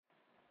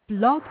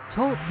Blog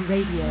Talk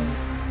Radio.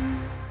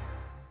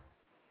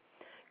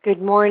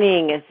 Good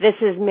morning. This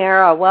is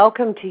Mara.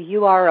 Welcome to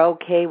You Are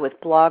Okay with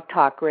Blog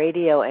Talk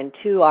Radio and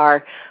to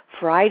our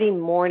Friday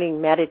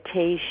morning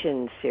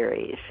meditation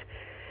series.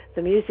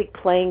 The music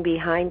playing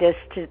behind us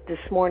this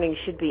morning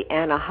should be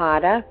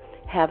Anahata,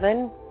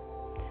 Heaven,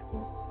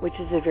 which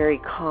is a very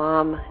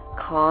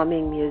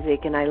calming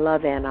music, and I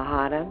love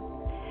Anahata.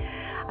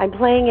 I'm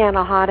playing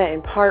Anahata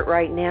in part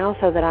right now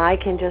so that I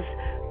can just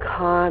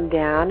calm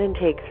down and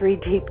take 3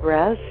 deep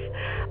breaths.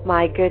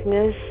 My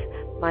goodness,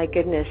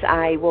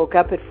 I woke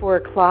up at 4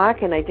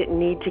 o'clock and I didn't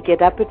need to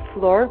get up at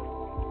 4.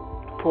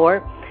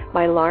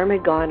 My alarm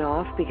had gone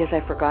off because I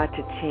forgot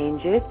to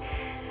change it.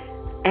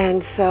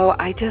 And so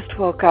I just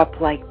woke up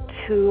like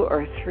 2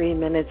 or 3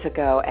 minutes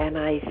ago, and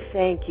I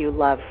thank you,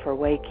 love, for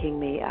waking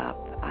me up.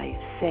 I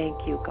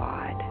thank you,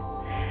 God.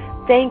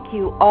 Thank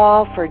you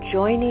all for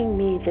joining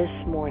me this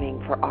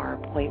morning for our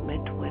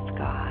appointment with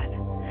God.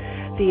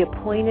 The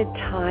appointed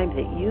time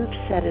that you've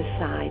set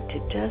aside to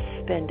just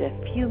spend a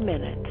few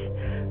minutes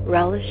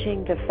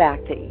relishing the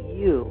fact that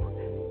you,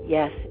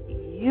 yes,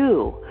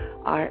 you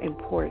are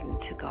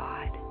important to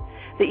God,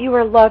 that you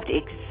are loved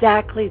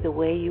exactly the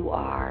way you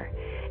are,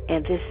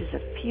 and this is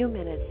a few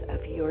minutes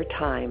of your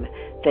time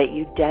that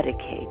you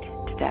dedicate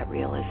to that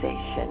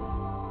realization.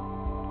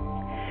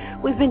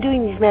 We've been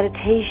doing these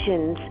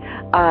meditations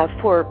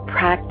for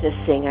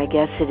practicing, I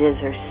guess it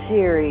is, or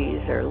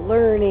series, or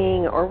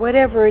learning, or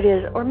whatever it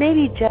is, or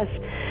maybe just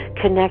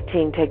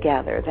connecting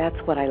together.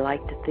 That's what I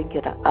like to think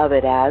of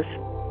it as.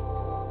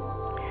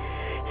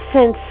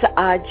 Since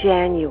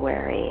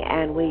January,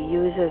 and we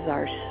use as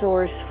our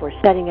source for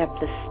setting up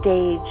the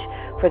stage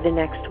for the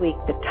next week,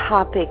 the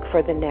topic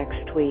for the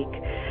next week,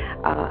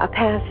 a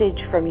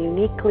passage from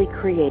Uniquely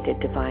Created,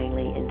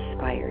 Divinely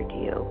Inspired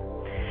You.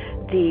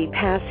 The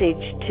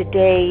passage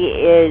today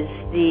is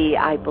the,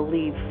 I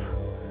believe,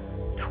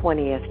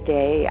 20th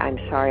day. I'm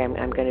sorry, I'm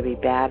going to be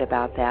bad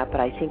about that,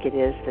 but I think it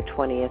is the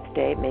 20th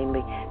day,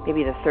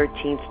 maybe the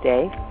 13th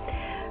day.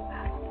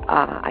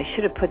 I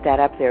should have put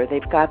that up there.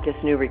 They've got this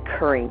new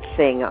recurring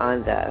thing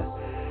on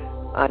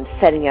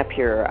setting up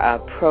your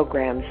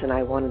programs, and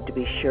I wanted to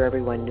be sure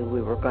everyone knew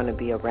we were going to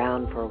be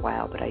around for a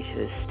while, but I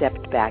should have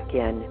stepped back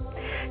in.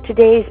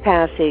 Today's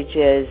passage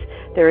is,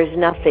 there is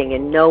nothing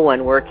and no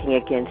one working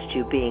against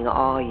you being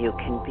all you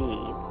can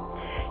be.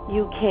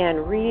 You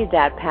can read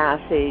that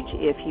passage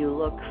if you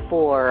look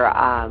for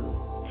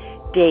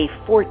day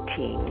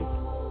 14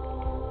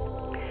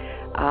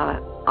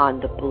 on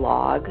the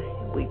blog.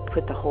 We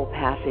put the whole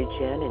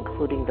passage in,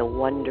 including the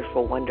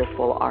wonderful,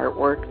 wonderful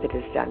artwork that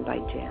is done by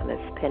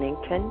Janice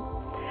Pennington.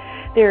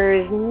 There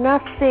is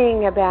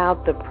nothing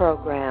about the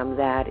program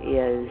that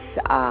is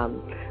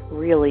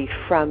really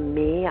from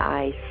me.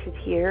 I sit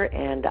here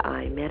and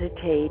I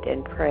meditate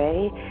and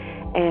pray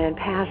and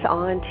pass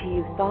on to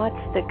you thoughts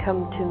that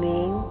come to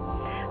me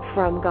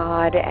from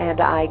God, and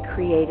I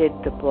created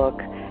the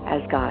book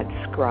as God's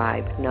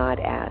scribe, not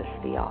as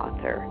the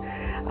author.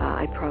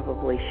 I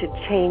probably should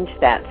change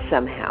that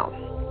somehow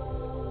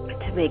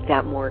to make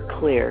that more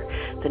clear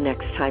the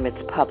next time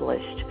it's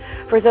published.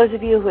 For those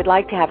of you who would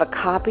like to have a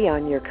copy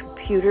on your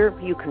computer,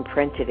 you can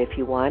print it if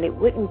you want. It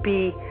wouldn't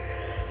be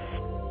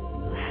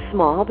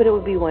small, but it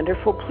would be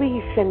wonderful.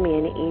 Please send me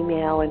an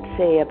email and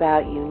say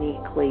about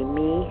Uniquely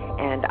Me,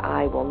 and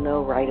I will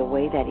know right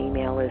away that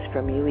email is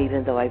from you,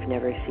 even though I've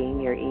never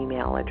seen your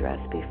email address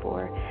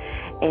before.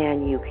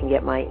 And you can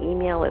get my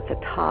email at the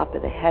top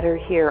of the header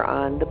here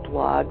on the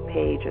blog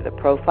page or the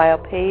profile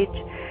page,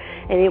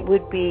 and it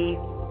would be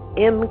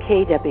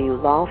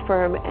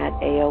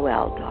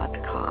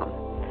mkwlawfirm@aol.com.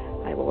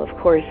 I will, of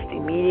course,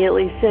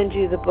 immediately send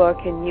you the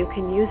book, and you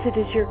can use it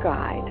as your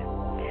guide.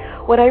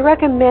 What I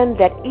recommend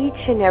that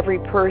each and every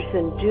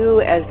person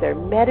do as they're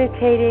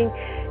meditating,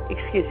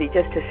 excuse me,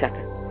 just a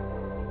second,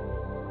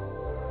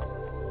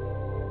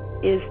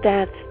 is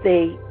that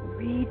they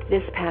read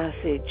this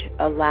passage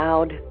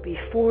aloud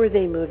before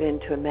they move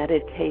into a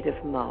meditative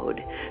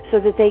mode, so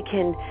that they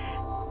can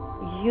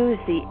use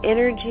the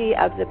energy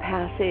of the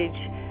passage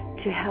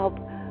to help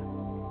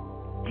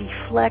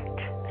deflect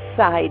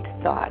side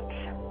thoughts.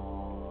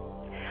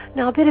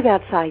 Now, a bit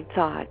about side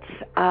thoughts.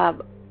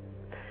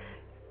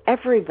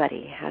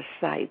 Everybody has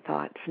side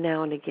thoughts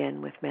now and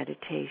again with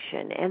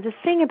meditation. And the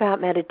thing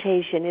about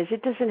meditation is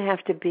it doesn't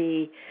have to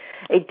be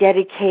a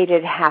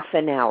dedicated half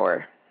an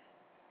hour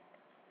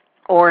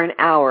or an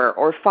hour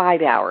or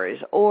 5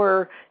 hours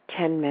or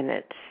 10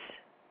 minutes.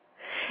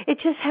 It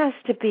just has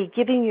to be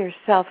giving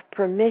yourself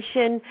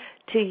permission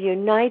to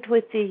unite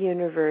with the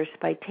universe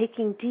by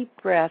taking deep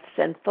breaths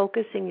and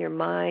focusing your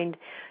mind,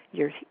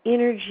 your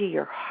energy,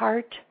 your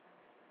heart,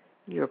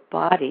 your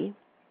body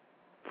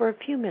for a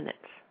few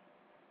minutes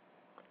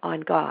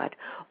on God,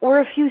 or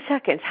a few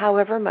seconds,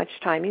 however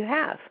much time you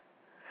have.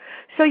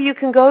 So you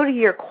can go to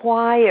your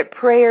quiet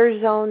prayer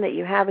zone that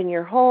you have in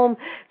your home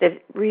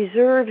that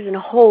reserves and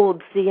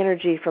holds the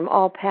energy from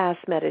all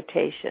past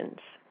meditations,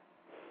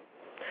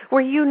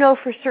 where you know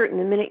for certain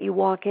the minute you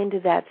walk into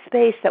that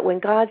space that when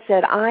God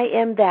said, I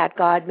am that,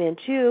 God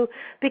meant you,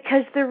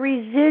 because the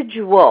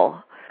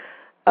residual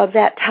of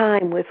that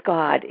time with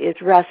God is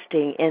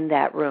resting in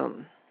that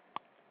room.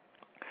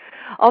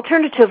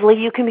 Alternatively,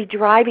 you can be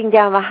driving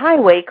down the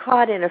highway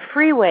caught in a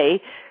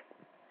freeway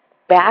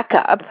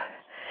backup,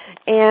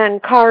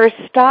 and cars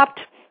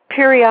stopped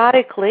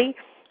periodically,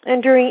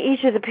 and during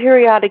each of the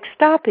periodic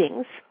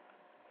stoppings,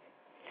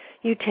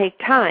 you take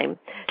time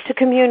to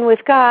commune with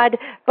God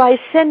by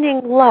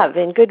sending love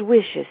and good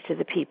wishes to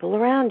the people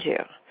around you.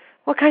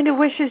 What kind of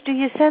wishes do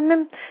you send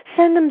them?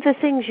 Send them the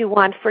things you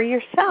want for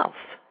yourself.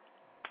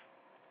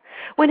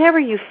 Whenever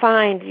you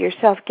find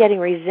yourself getting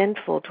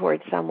resentful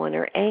towards someone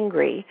or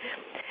angry,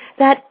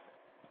 that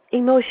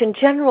emotion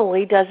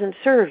generally doesn't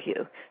serve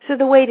you. So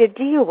the way to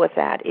deal with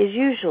that is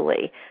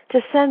usually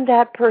to send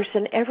that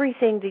person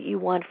everything that you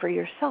want for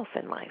yourself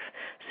in life.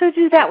 So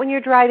do that when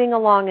you're driving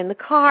along in the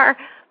car.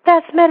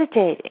 That's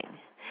meditating.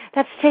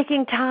 That's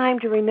taking time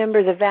to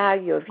remember the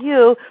value of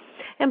you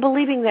and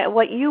believing that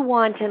what you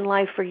want in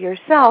life for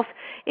yourself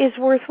is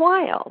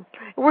worthwhile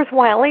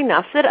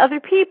enough that other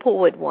people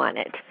would want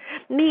it.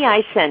 Me,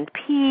 I send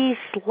peace,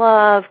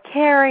 love,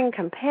 caring,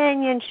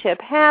 companionship,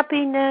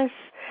 happiness,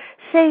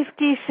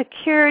 safety,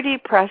 security,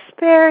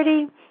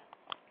 prosperity,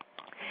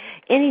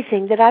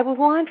 anything that I would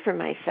want for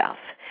myself.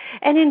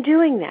 And in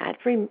doing that,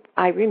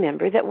 I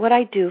remember that what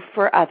I do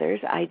for others,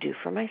 I do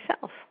for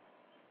myself.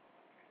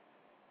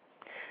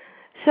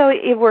 So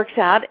it works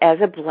out as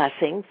a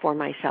blessing for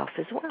myself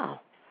as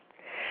well.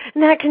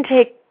 And that can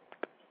take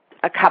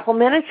a couple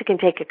minutes, it can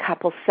take a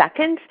couple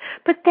seconds,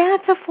 but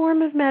that's a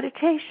form of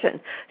meditation.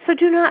 So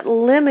do not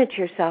limit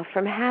yourself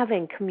from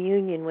having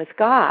communion with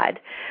God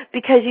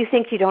because you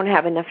think you don't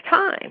have enough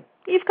time.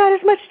 You've got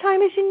as much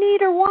time as you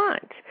need or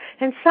want.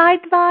 And side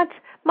thoughts,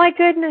 my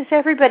goodness,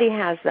 everybody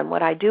has them.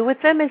 What I do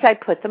with them is I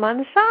put them on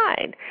the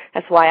side.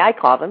 That's why I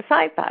call them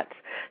side thoughts.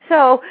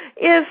 So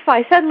if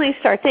I suddenly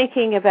start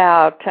thinking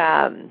about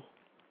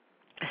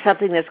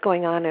something that's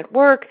going on at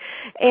work,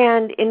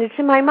 and it's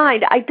in my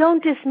mind, I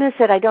don't dismiss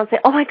it. I don't say,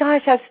 oh my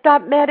gosh, I've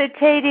stopped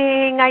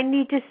meditating. I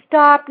need to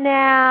stop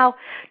now.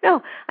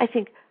 No, I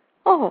think,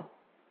 oh,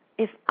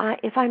 if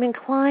I'm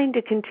inclined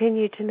to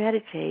continue to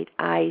meditate,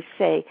 I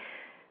say,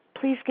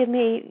 please give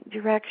me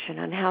direction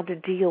on how to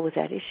deal with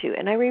that issue.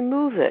 And I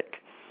remove it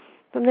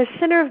from the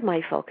center of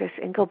my focus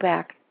and go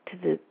back to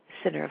the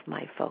center of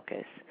my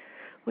focus,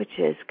 which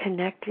is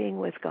connecting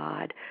with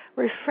God,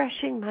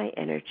 refreshing my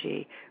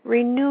energy,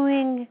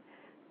 renewing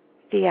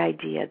the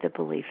idea, the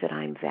belief that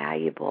I'm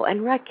valuable,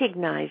 and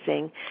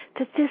recognizing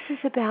that this is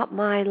about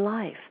my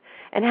life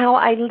and how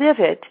I live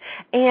it,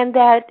 and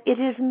that it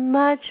is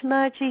much,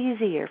 much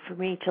easier for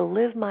me to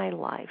live my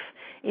life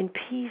in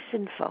peace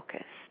and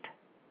focused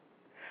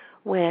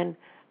when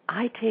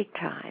I take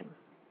time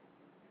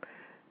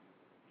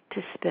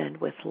to spend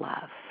with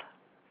love.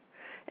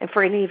 And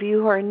for any of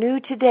you who are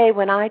new today,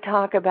 when I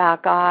talk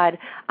about God,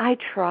 I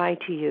try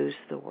to use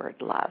the word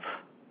love.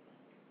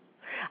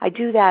 I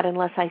do that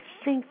unless I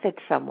think that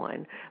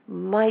someone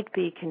might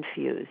be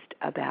confused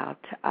about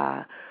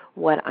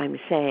what I'm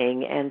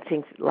saying and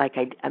think like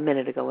a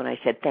minute ago when I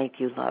said, thank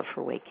you, love,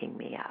 for waking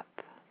me up.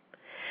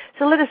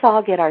 So let us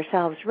all get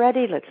ourselves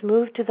ready. Let's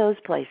move to those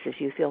places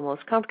you feel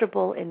most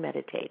comfortable in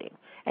meditating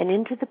and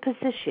into the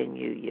position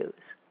you use.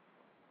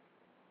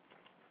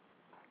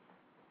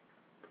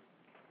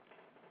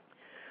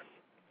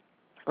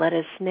 Let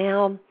us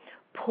now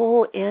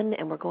pull in,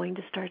 and we're going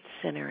to start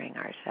centering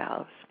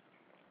ourselves.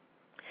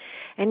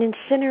 And in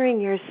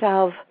centering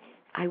yourself,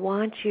 I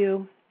want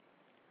you,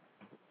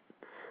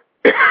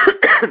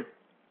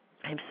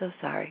 I'm so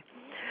sorry.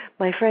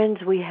 My friends,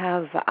 we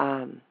have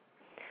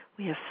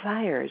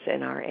fires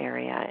in our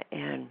area,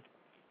 and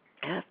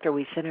after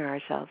we center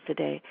ourselves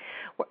today,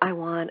 I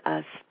want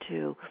us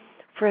to,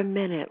 for a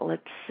minute,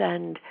 let's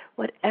send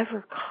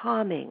whatever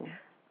calming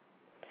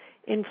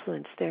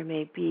influence there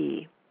may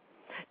be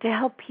to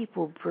help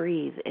people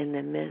breathe in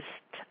the midst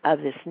of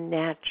this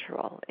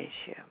natural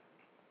issue.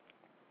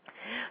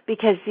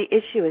 Because the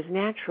issue is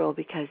natural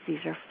because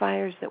these are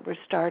fires that were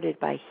started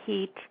by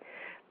heat,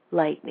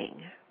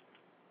 lightning.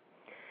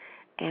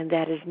 And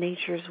that is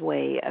nature's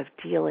way of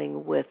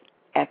dealing with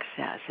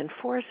excess. And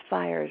forest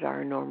fires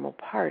are a normal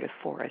part of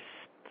forests.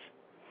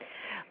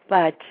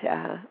 But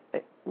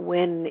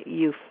when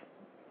you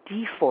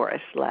deforest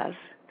less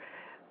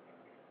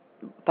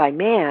by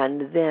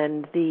man,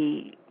 then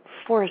the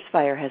forest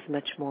fire has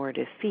much more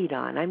to feed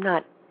on. I'm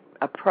not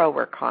a pro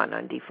or con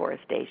on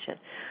deforestation,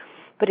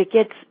 but it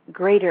gets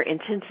greater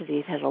intensity.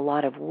 It has a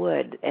lot of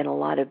wood and a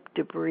lot of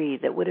debris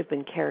that would have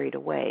been carried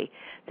away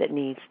that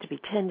needs to be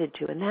tended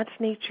to, and that's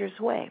nature's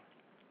way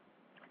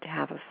to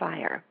have a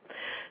fire.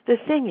 The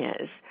thing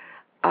is,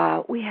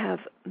 we have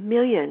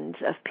millions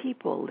of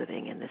people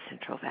living in the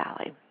Central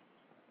Valley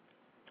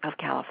of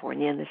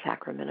California, in the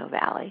Sacramento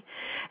Valley,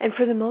 and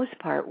for the most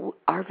part,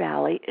 our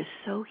valley is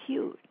so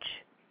huge.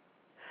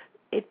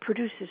 It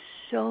produces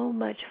so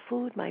much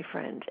food, my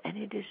friends, and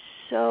it is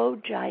so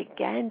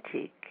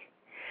gigantic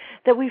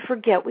that we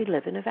forget we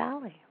live in a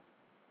valley.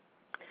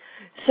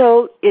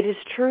 So it is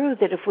true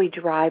that if we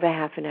drive a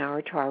half an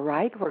hour to our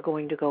right, we're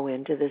going to go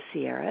into the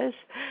Sierras.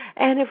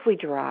 And if we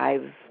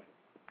drive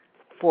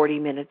 40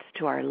 minutes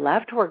to our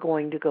left, we're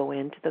going to go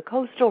into the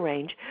coastal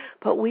range,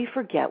 but we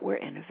forget we're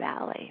in a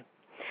valley.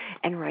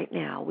 And right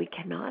now, we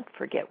cannot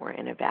forget we're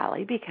in a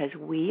valley because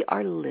we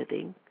are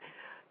living,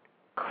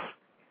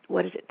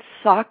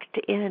 socked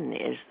in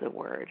is the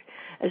word,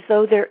 as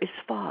though there is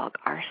fog.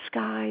 Our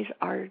skies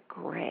are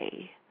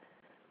gray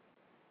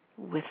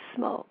with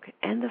smoke,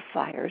 and the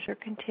fires are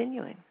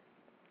continuing.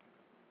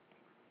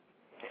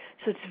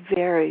 So it's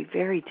very,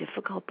 very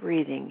difficult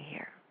breathing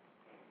here.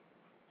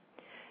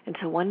 And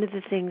so one of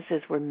the things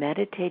as we're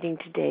meditating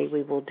today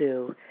we will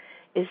do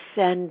is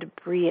send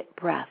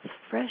breath,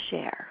 fresh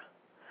air,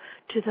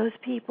 to those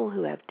people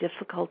who have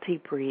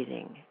difficulty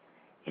breathing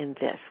in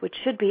this, which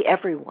should be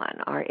everyone.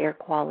 Our air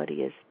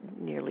quality is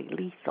nearly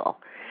lethal.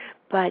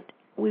 But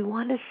we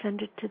want to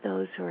send it to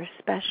those who are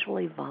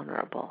especially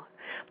vulnerable.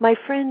 My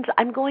friends,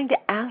 I'm going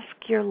to ask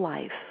your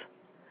life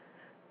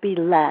be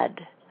led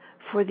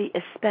for the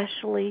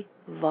especially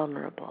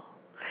vulnerable.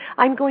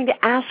 I'm going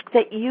to ask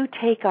that you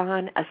take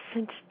on a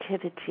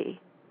sensitivity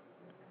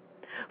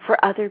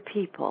for other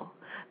people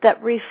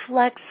that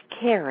reflects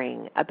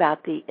caring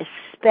about the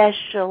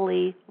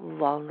especially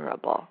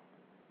vulnerable.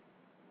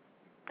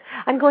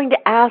 I'm going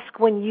to ask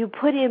when you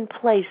put in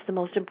place the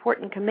most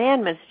important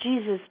commandments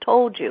Jesus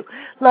told you,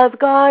 love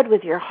God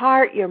with your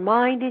heart, your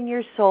mind, and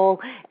your soul,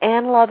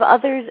 and love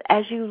others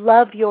as you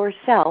love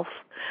yourself.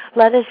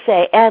 Let us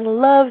say, and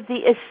love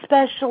the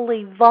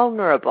especially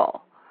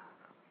vulnerable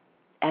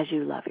as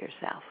you love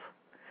yourself.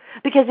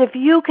 Because if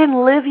you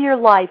can live your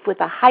life with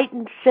a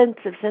heightened sense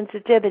of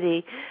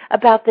sensitivity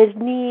about the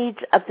needs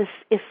of the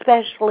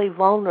especially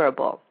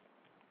vulnerable,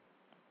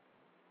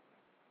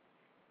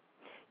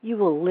 you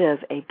will live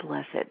a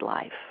blessed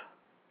life.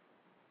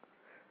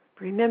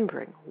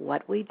 Remembering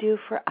what we do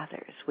for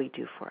others, we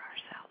do for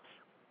ourselves.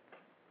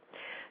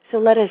 So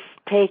let us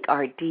take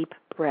our deep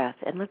breath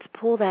and let's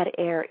pull that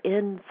air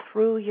in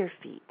through your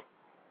feet.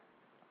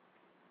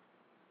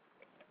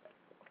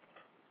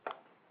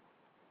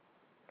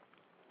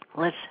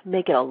 Let's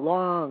make it a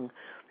long,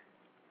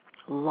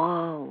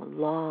 long,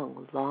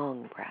 long,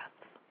 long breath.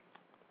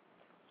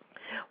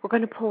 We're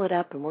going to pull it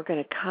up and we're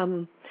going to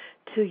come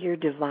to your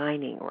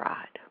divining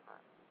rod.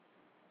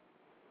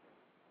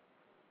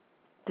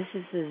 This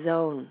is the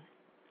zone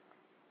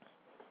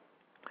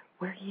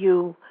where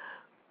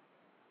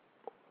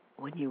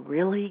when you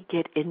really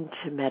get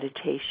into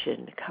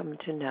meditation, come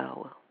to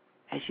know,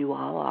 as you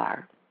all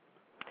are,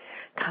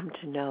 come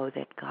to know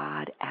that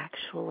God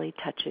actually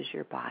touches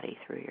your body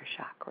through your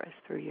chakras,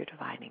 through your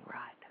divining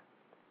rod.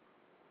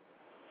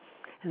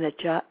 And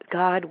that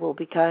God will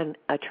become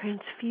a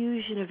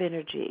transfusion of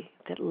energy,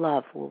 that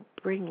love will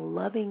bring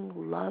loving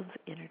love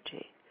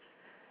energy,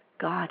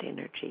 God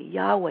energy,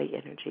 Yahweh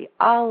energy,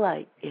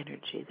 Allah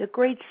energy, the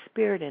Great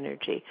Spirit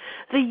energy,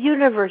 the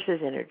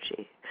universe's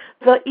energy,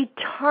 the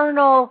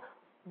eternal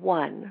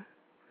one,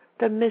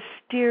 the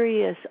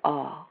mysterious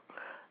all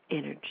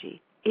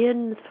energy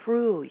in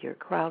through your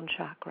crown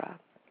chakra.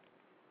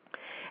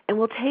 And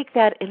we'll take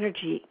that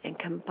energy and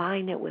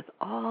combine it with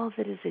all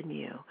that is in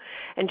you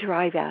and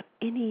drive out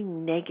any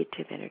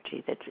negative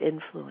energy that's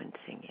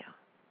influencing you.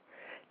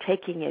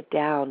 Taking it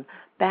down,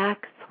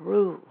 back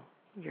through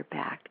your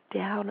back,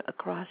 down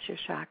across your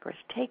chakras,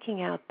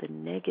 taking out the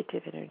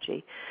negative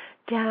energy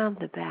down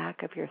the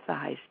back of your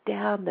thighs,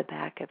 down the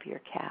back of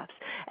your calves.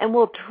 And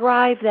we'll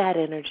drive that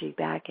energy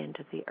back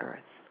into the earth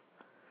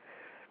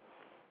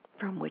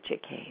from which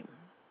it came.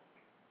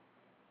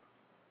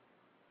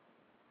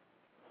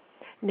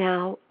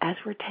 Now, as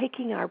we're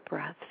taking our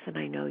breaths, and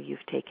I know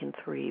you've taken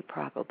 3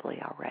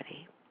 probably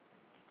already,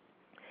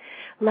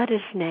 let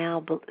us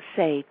now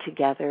say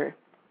together,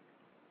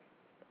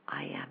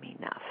 I am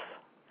enough.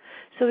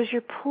 So as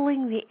you're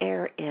pulling the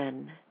air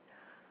in,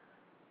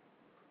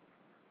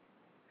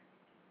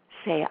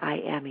 say, I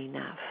am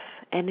enough.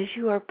 And as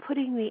you are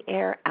putting the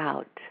air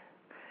out,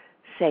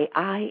 say,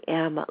 I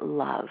am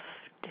loved.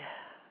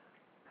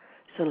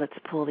 So let's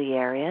pull the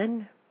air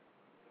in.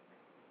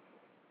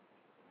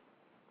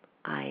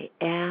 I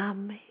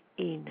am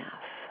enough.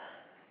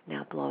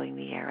 Now blowing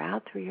the air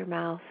out through your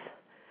mouth.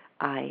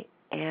 I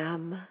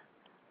am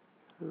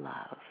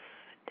loved.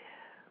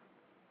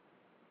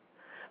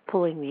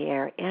 Pulling the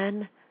air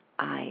in.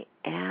 I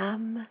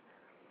am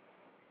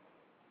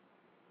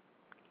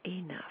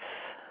enough.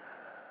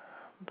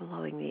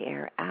 Blowing the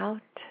air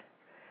out.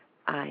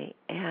 I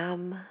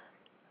am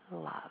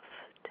loved.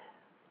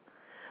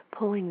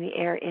 Pulling the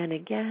air in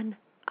again.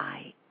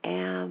 I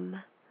am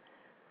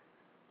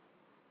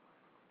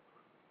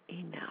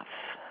enough.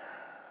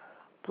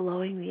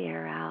 Blowing the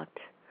air out,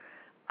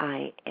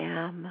 I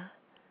am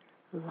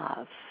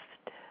loved.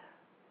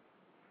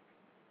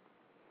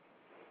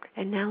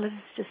 And now let us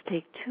just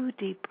take 2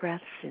 deep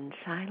breaths in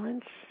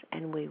silence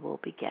and we will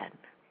begin.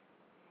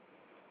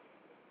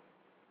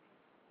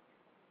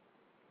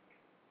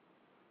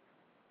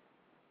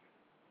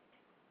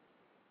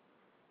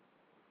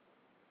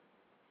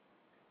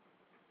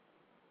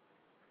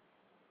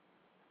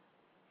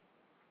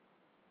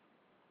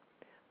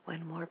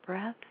 One more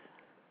breath.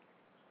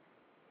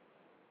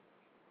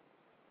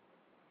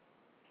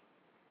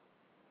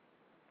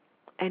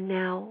 And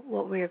now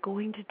what we are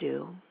going to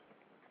do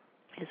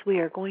is we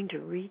are going to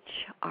reach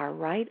our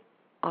right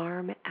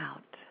arm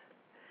out,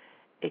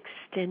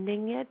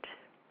 extending it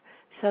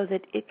so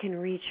that it can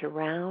reach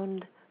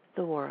around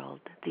the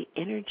world. The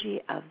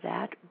energy of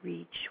that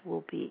reach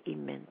will be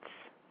immense,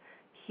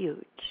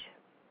 huge,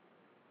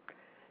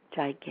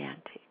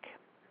 gigantic.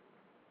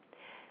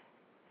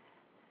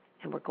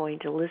 And we're going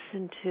to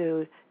listen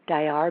to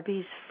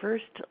Diarby's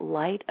first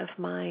light of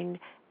mine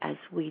as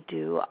we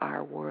do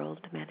our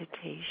world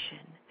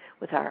meditation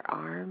with our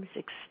arms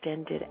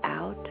extended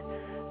out,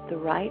 the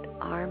right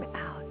arm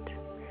out.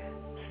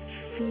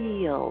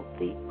 Feel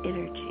the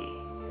energy.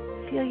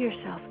 Feel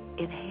yourself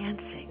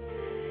enhancing.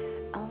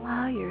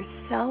 Allow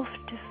yourself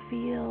to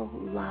feel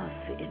love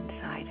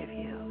inside of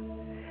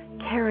you,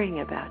 caring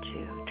about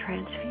you,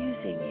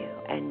 transfusing you.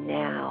 And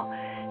now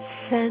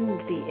send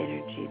the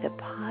energy, the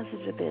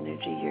positive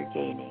energy you're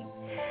gaining,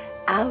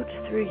 out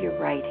through your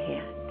right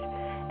hand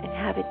and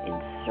have it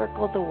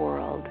encircle the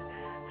world.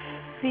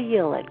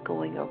 Feel it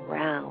going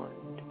around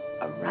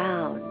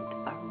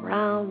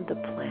the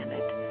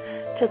planet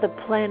till the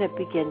planet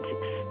begins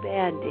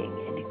expanding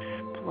and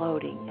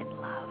exploding in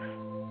love.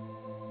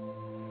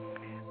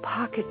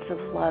 Pockets of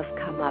love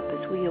come up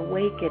as we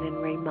awaken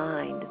and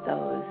remind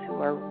those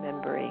who are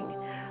remembering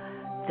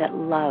that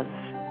love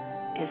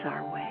is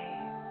our way.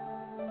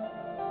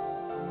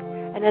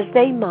 And as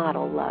they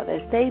model love,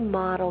 as they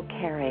model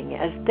caring,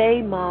 as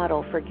they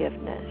model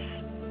forgiveness,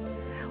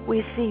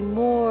 we see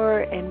more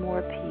and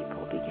more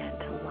people begin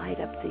to light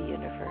up the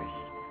universe,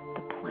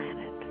 the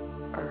planet,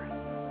 Earth,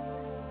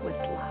 with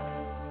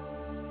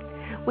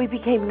love. We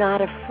became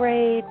not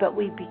afraid, but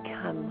we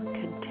become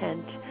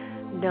content,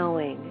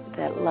 knowing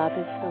that love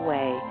is the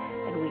way,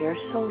 and we are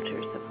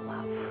soldiers of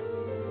love.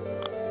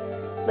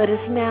 Let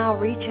us now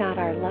reach out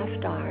our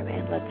left arm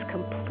and let's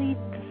complete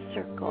the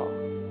circle.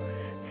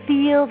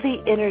 Feel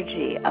the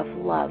energy of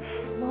love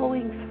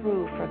flowing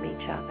through from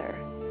each other.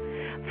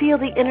 Feel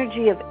the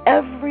energy of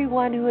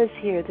everyone who is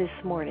here this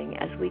morning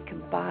as we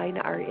combine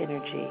our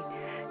energy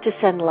to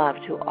send love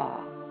to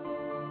all.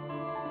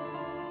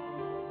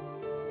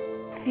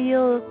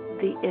 Feel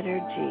the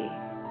energy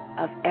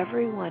of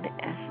everyone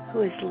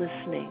who is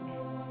listening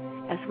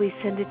as we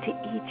send it to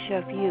each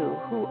of you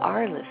who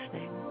are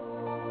listening.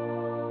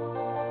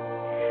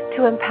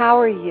 To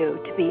empower you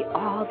to be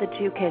all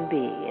that you can be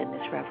in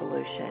this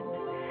revolution,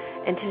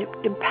 and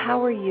to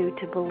empower you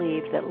to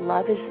believe that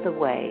love is the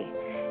way,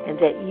 and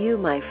that you,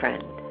 my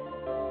friend,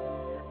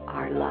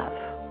 are love.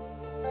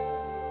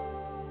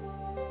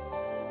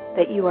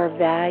 That you are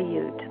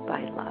valued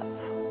by love.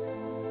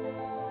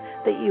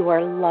 That you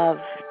are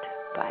loved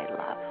by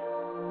love.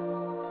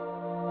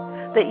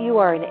 That you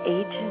are an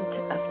agent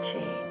of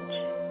change.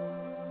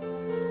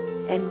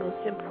 And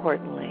most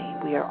importantly,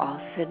 we are all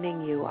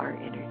sending you our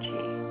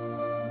energy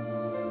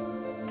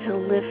to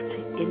lift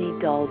any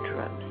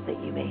doldrums that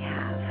you may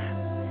have,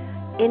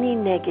 any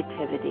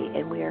negativity,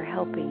 and we are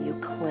helping you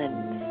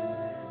cleanse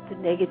the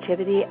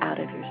negativity out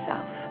of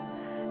yourself.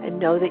 And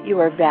know that you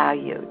are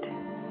valued.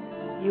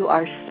 You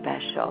are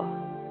special.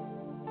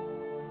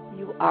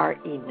 You are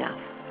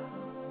enough,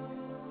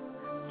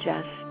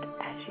 just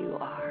as you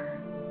are.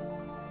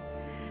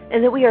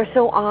 And that we are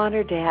so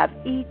honored to have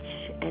each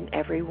and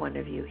every one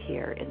of you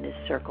here in this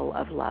circle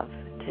of love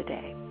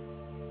today.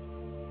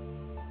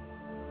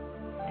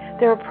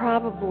 There are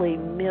probably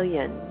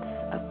millions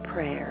of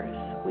prayers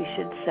we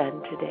should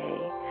send today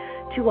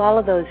to all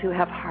of those who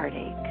have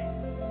heartache.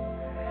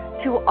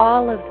 To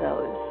all of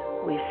those,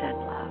 we send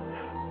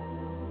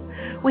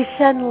love. We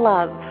send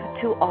love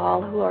to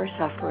all who are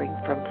suffering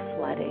from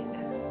flooding.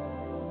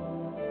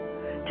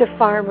 To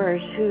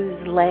farmers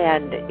whose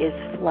land is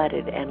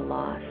flooded and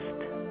lost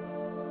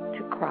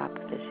to crop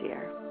this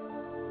year.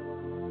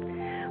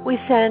 We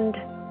send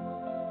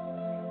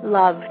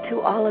love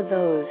to all of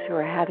those who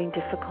are having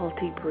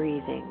difficulty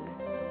breathing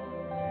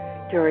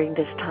during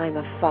this time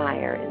of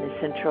fire in the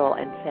Central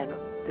and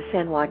the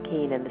San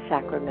Joaquin and the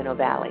Sacramento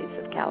valleys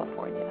of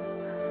California.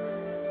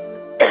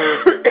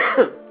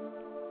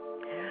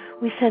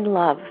 We send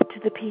love to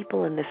the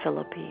people in the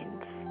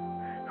Philippines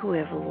who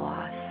have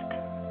lost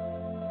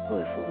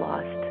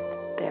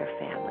their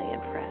family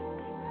and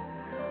friends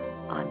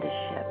on the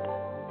ship.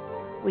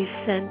 We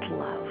send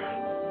love,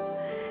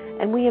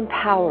 and we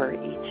empower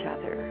each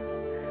other.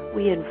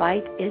 We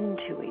invite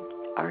into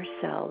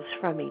ourselves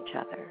from each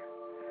other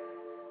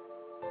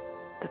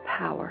the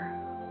power,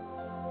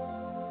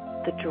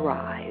 the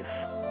drive,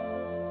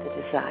 the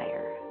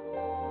desire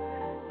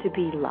to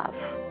be love,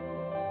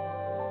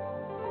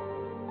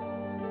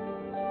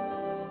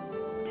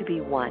 to be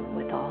one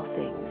with all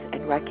things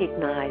and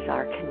recognize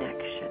our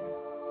connection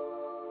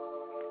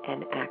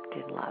and act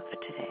in love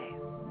today.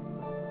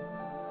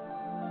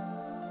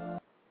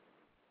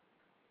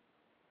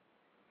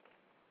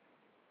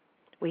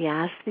 We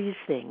ask these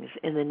things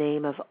in the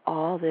name of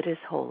all that is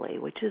holy,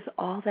 which is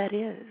all that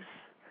is.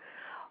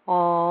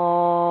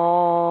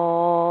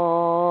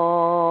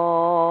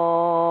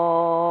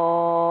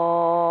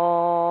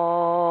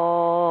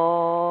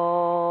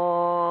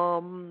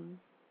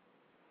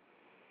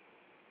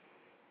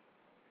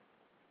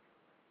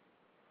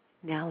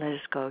 Now let us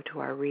go to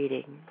our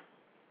reading.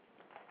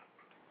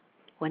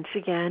 Once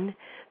again,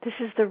 this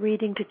is the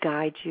reading to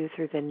guide you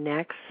through the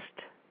next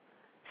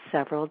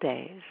several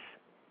days,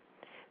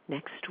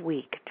 next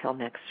week till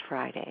next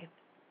Friday.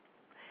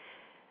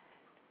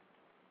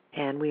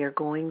 And we are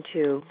going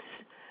to,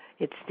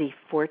 it's the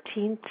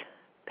 14th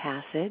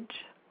passage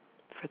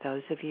for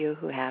those of you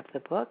who have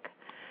the book.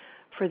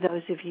 For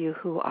those of you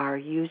who are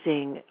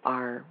using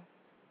our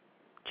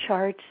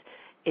charts,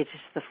 it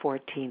is the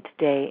 14th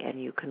day,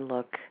 and you can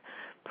look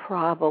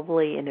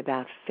probably in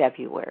about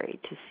February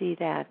to see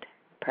that,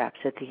 perhaps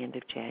at the end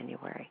of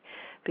January,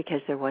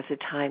 because there was a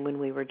time when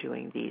we were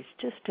doing these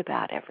just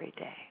about every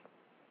day.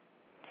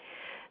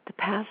 The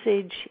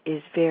passage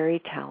is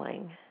very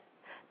telling.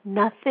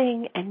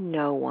 Nothing and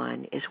no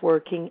one is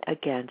working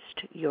against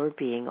your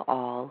being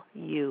all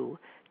you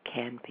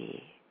can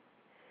be.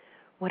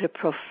 What a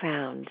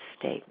profound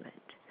statement.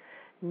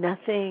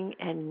 Nothing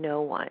and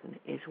no one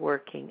is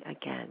working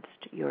against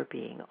your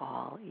being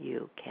all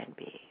you can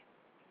be.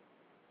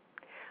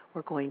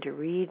 We're going to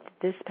read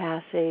this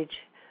passage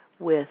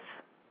with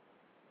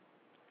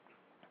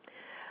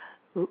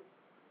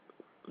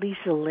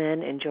Lisa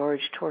Lynn and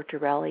George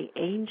Tortorelli,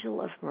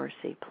 Angel of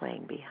Mercy,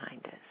 playing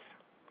behind us.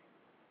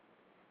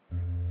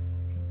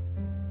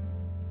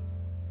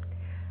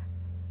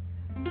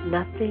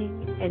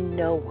 Nothing and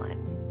no one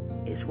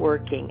is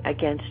working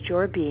against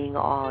your being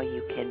all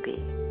you can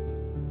be.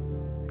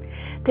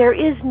 There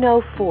is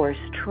no force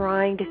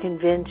trying to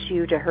convince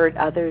you to hurt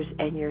others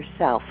and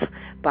yourself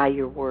by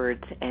your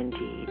words and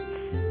deeds.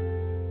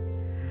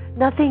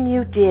 Nothing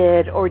you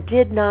did or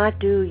did not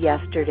do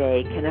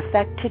yesterday can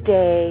affect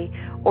today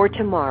or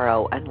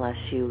tomorrow unless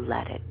you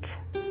let it.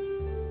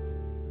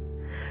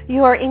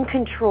 You are in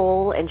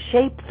control and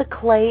shape the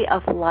clay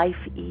of life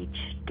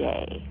each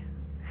day.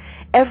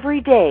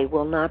 Every day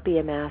will not be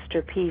a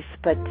masterpiece,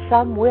 but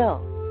some will.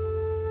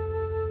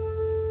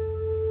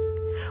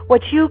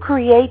 What you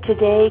create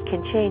today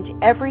can change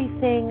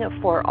everything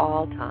for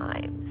all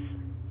times.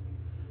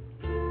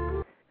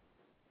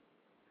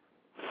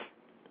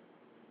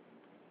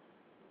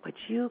 What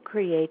you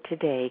create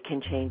today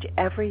can change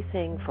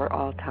everything for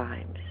all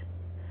times.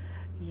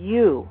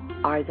 You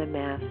are the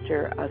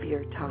master of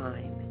your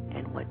time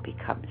and what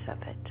becomes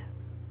of it.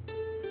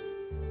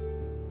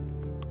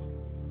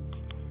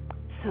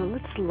 So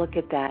let's look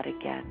at that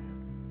again.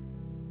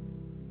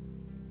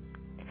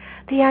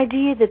 The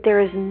idea that there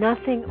is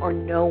nothing or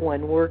no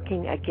one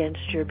working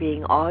against your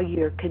being all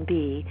you can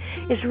be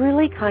is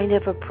really kind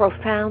of a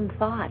profound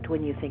thought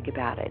when you think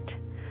about it.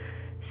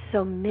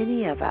 So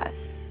many of us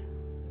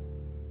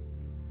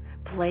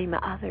blame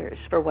others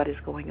for what is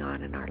going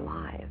on in our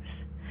lives.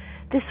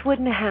 This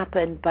wouldn't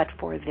happen but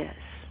for this.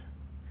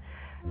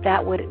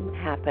 That wouldn't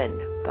happen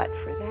but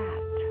for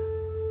that.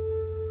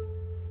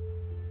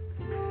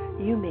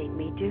 You made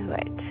me do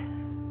it.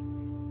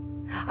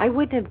 I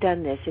wouldn't have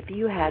done this if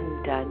you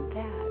hadn't done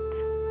that.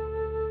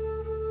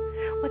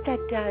 What that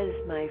does,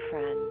 my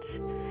friends,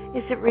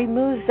 is it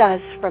removes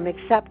us from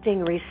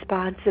accepting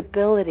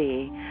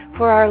responsibility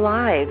for our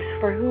lives,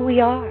 for who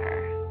we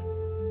are,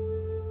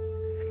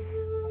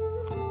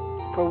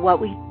 for what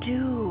we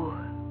do.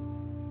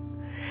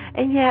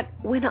 And yet,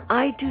 when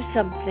I do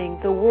something,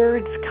 the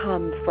words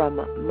come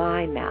from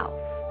my mouth,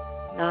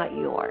 not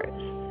yours.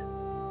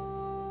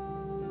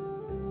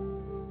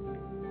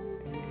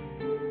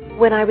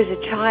 When I was a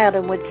child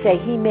and would say,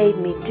 he made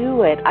me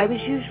do it, I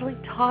was usually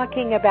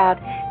talking about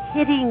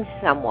hitting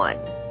someone,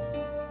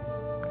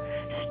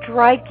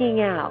 striking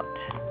out.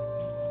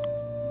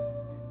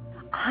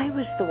 I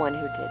was the one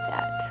who did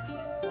that.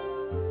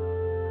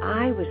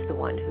 I was the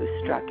one who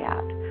struck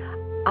out.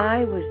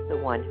 I was the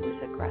one who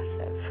was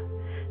aggressive.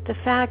 The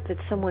fact that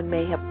someone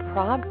may have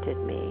prompted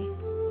me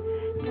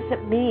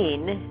doesn't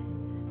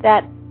mean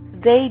that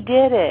they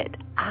did it.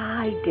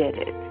 I did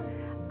it.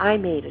 I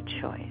made a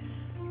choice.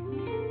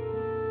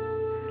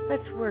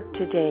 Let's work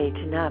today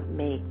to not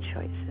make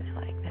choices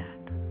like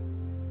that.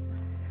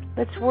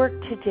 Let's work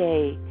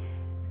today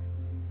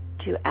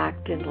to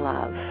act in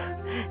love.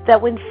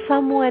 That when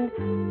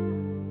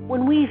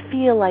we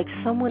feel like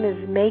someone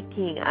is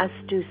making us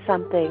do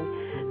something,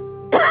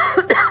 I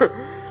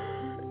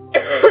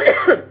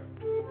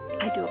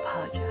do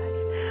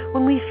apologize.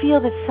 When we feel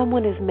that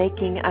someone is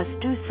making us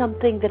do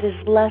something that is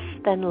less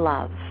than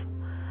love,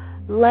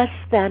 less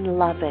than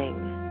loving,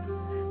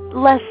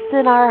 less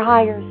than our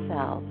higher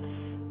selves,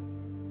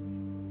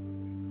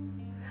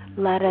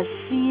 let us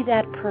see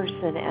that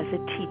person as a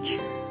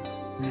teacher,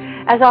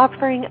 as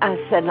offering us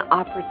an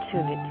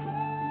opportunity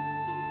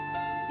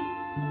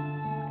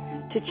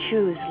to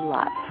choose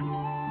love.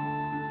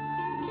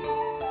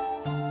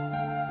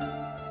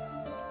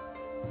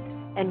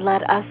 And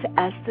let us,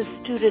 as the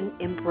student,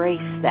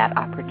 embrace that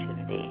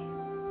opportunity.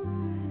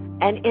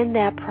 And in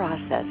that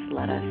process,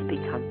 let us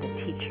become the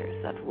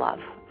teachers of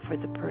love for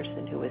the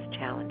person who is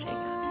challenging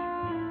us.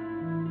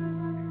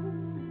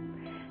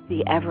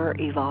 The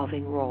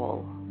ever-evolving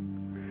role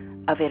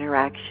of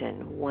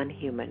interaction, one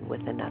human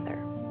with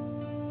another.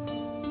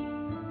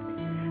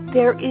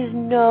 There is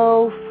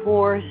no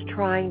force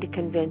trying to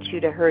convince you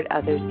to hurt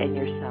others and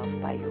yourself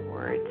by your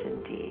words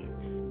and deeds.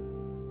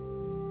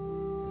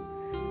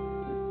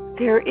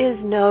 There is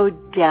no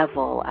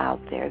devil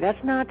out there.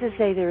 That's not to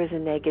say there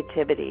isn't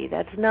negativity.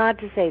 That's not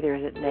to say there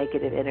isn't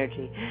negative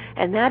energy.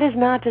 And that is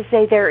not to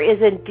say there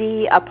isn't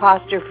D''evil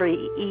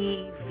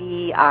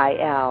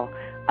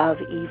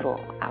of evil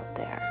out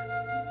there.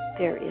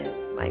 There is,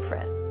 my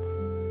friends.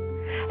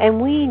 And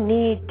we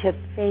need to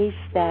face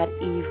that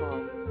evil,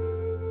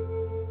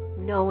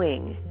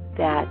 knowing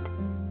that,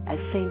 as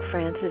St.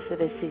 Francis of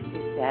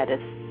Assisi said, a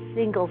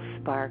single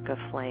spark of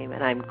flame,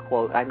 and I'm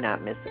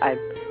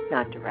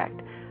not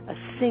direct, a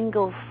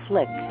single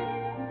flick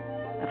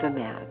of a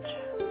match,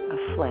 of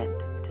flint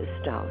to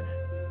stone,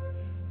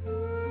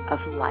 of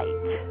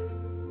light,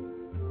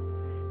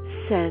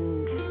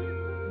 sends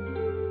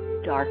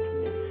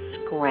darkness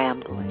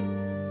scrambling.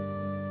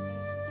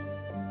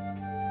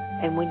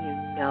 And when you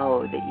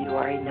know that you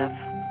are enough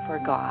for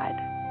God,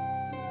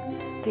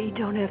 that you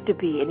don't have to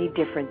be any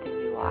different than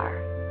you are,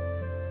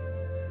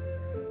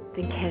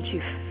 then can't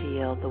you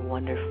feel the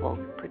wonderful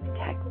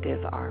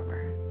protective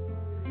armor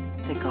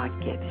that God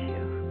gives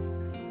you?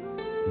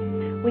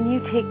 When you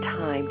take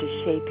time to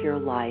shape your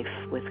life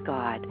with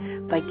God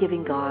by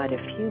giving God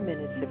a few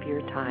minutes of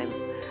your time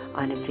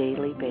on a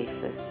daily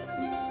basis,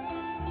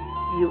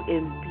 you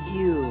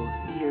imbue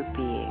your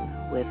being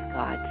with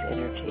God's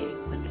energy,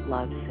 with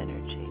love's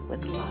energy,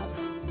 with love.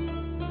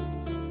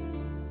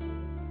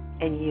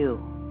 And you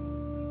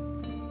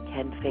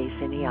can face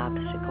any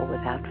obstacle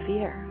without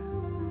fear,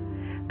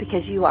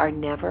 because you are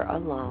never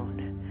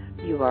alone.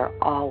 You are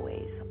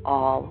always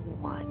all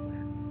one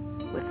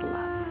with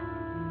love.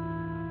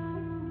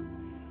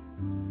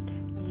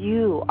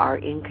 You are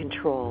in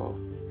control.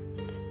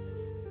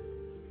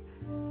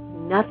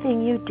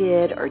 Nothing you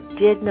did or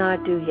did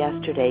not do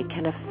yesterday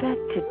can affect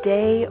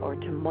today or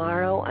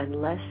tomorrow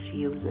unless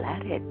you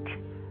let it.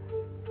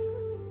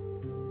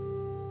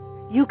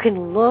 You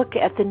can look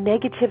at the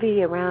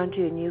negativity around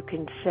you and you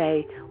can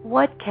say,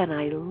 what can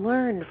I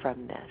learn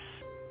from this?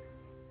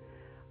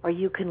 Or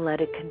you can let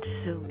it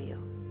consume you,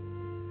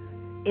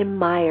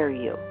 admire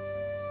you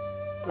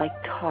like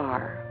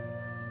tar,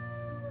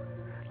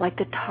 like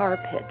the tar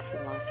pits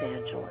in Los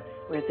Angeles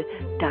where the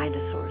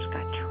dinosaurs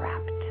got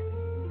trapped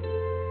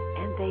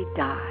and they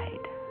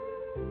died.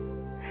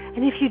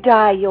 And if you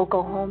die, you'll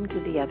go home to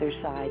the other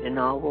side and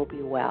all will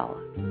be well.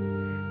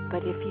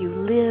 But if you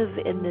live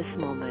in this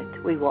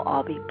moment, we will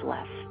all be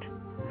blessed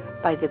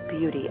by the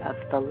beauty of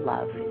the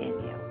love in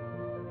you,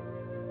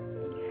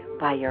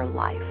 by your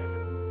life.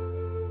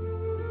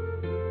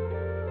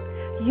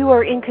 You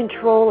are in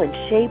control and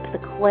shape the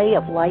clay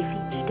of life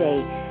each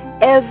day.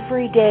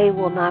 Every day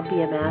will not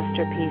be a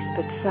masterpiece,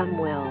 but some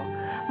will.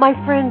 My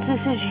friends,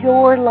 this is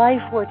your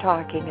life we're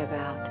talking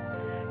about.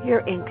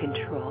 You're in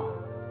control.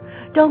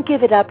 Don't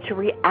give it up to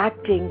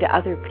reacting to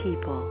other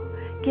people.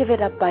 Give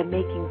it up by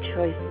making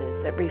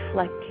choices that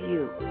reflect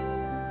you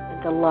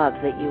and the love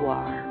that you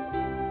are.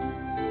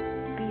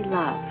 Be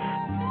love.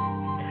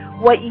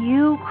 What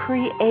you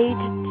create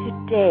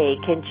today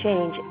can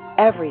change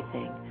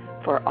everything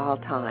for all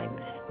times.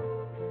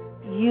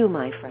 You,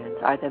 my friends,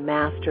 are the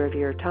master of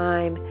your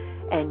time,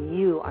 and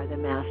you are the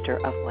master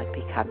of what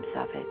becomes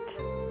of it.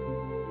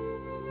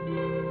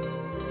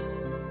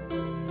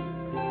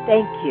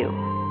 Thank you,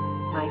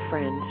 my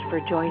friends, for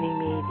joining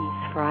me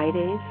these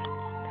Fridays.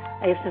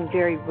 I have some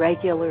very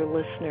regular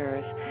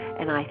listeners,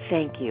 and I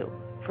thank you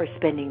for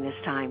spending this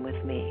time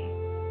with me.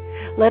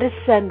 Let us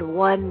send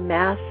one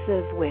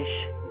massive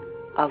wish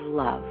of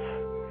love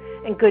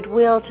and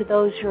goodwill to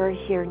those who are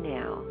here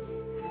now,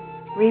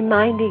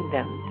 reminding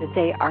them that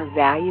they are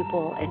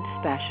valuable and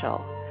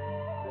special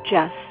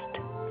just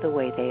the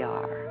way they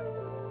are.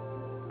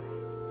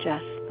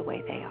 Just the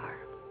way they are.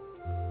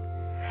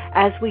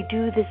 As we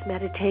do this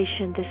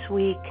meditation this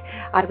week,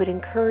 I would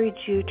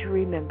encourage you to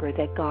remember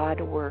that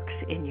God works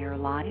in your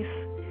life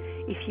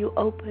if you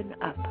open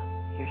up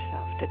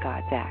yourself to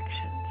God's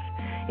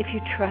actions, if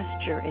you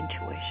trust your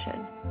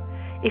intuition,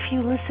 if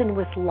you listen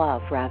with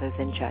love rather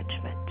than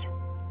judgment.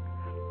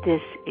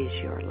 This is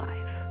your life.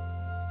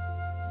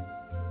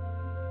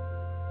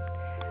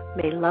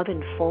 May love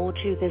enfold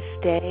you this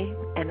day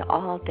and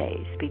all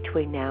days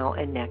between now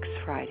and next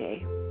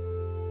Friday.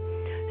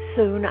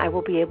 Soon I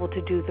will be able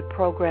to do the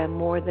program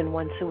more than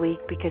once a week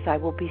because I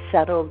will be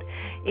settled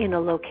in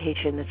a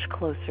location that's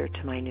closer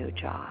to my new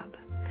job.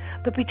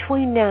 But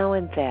between now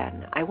and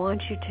then, I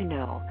want you to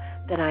know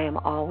that I am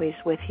always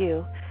with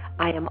you.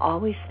 I am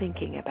always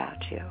thinking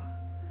about you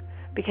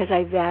because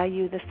I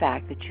value the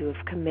fact that you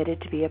have committed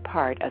to be a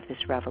part of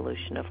this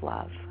revolution of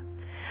love.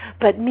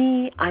 But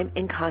me, I'm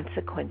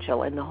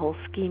inconsequential in the whole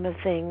scheme of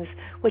things.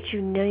 What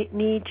you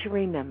need to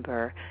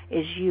remember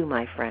is you,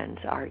 my friends,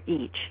 are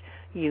each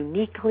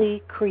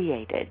uniquely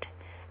created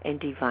and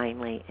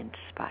divinely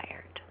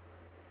inspired.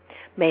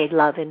 May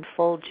love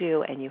enfold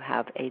you and you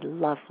have a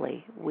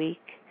lovely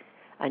week.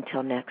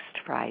 Until next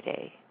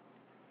Friday,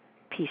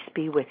 peace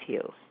be with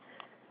you.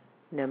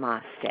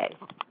 Namaste.